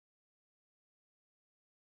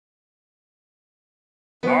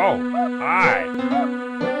Oh, hi.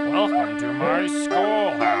 Welcome to my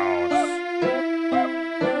schoolhouse.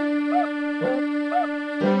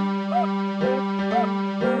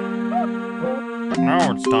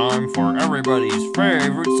 Now it's time for everybody's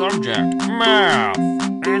favorite subject, math.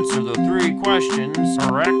 Answer the 3 questions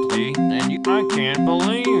correctly, and I can't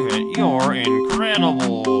believe it. You're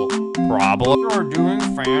incredible. Problem, you're doing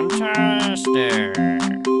fantastic.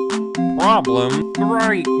 Problem,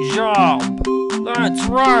 great job. That's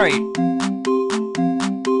right.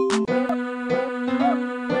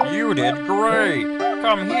 You did great.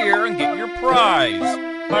 Come here and get your prize.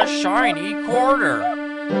 A shiny quarter.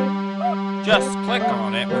 Just click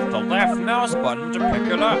on it with the left mouse button to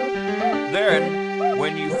pick it up. Then,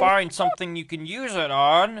 when you find something you can use it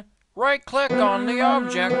on, right-click on the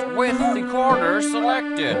object with the quarter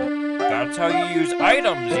selected. That's how you use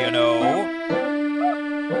items, you know.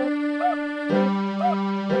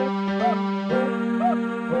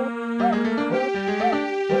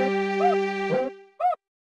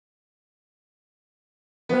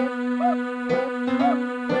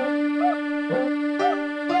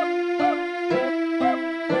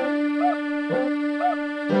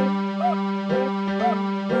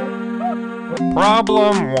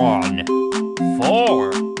 Problem 1.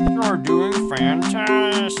 4. You're doing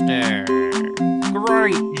fantastic.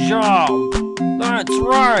 Great job. That's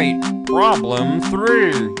right. Problem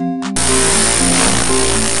 3.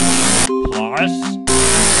 Plus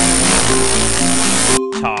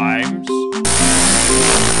times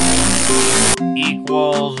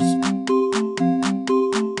equals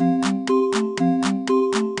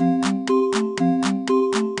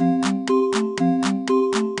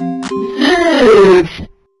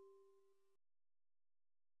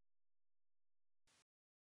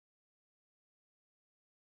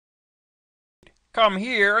come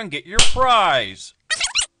here and get your prize.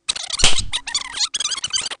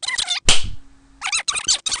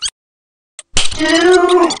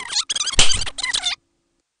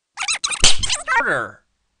 Harder.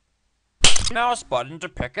 Mouse button to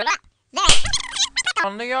pick it up.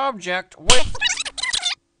 On the object with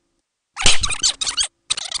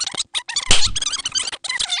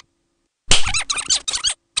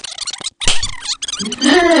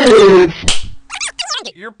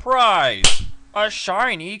your prize. A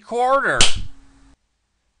shiny quarter.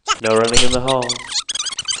 No running in the hall.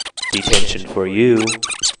 Detention for you.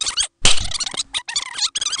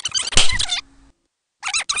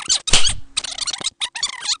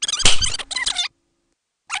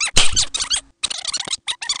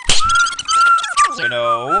 You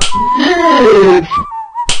know.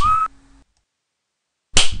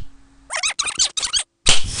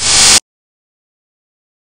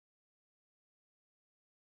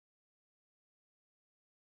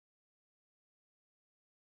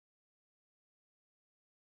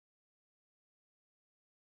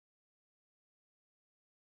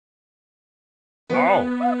 Oh,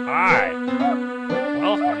 hi.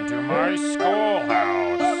 Welcome to my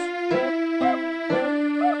schoolhouse.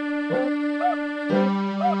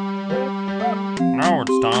 Now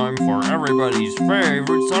it's time for everybody's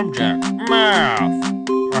favorite subject, math.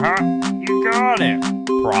 You got it.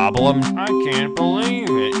 Problem, I can't believe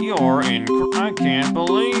it. You're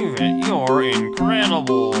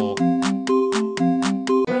incredible.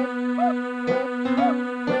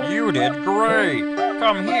 You did great.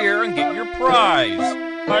 Come here and get your prize.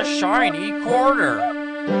 A shiny quarter.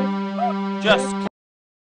 Just click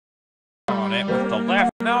on it with the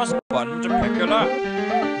left mouse button to pick it up.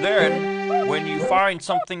 Then, when you find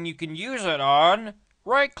something you can use it on,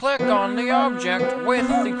 right-click on the object with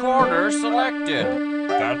the quarter selected.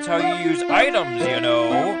 That's how you use items, you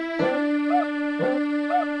know.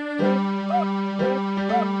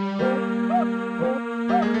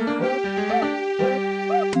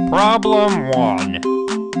 Problem 1.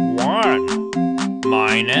 1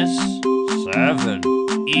 minus 7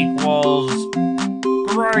 equals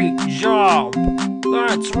great job.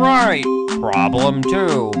 That's right. Problem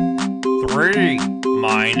 2. 3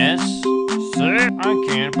 minus 6. I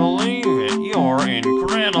can't believe it. You're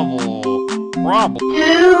incredible. Problem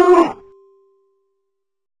 2.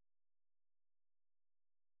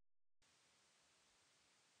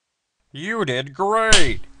 You did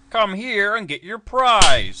great. Come here and get your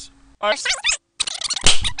prize.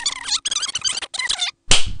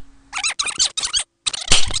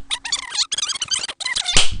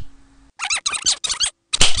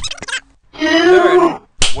 Then,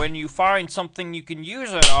 when you find something you can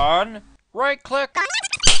use it on, right-click.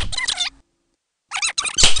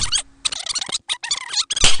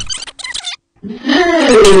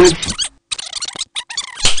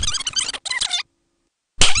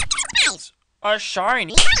 A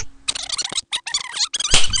shiny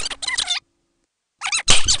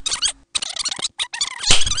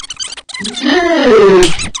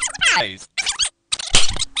prize.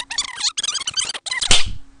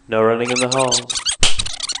 No running in the halls.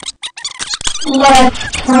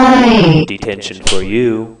 Let's play. Detention for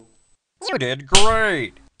you. You did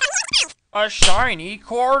great. A shiny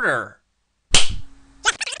quarter.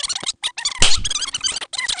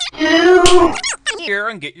 Here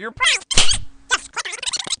and get your prize.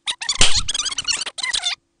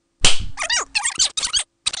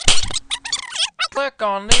 Click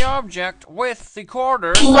on the object with the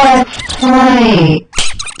quarters. Let's play.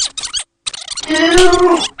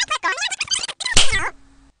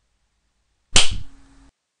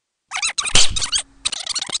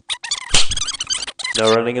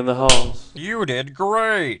 No running in the halls. You did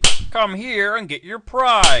great. Come here and get your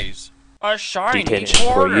prize. A shiny Detention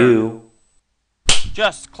quarter. for you.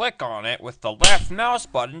 Just click on it with the left mouse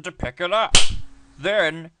button to pick it up.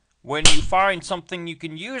 Then, when you find something you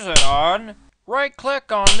can use it on,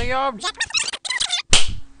 right-click on the object.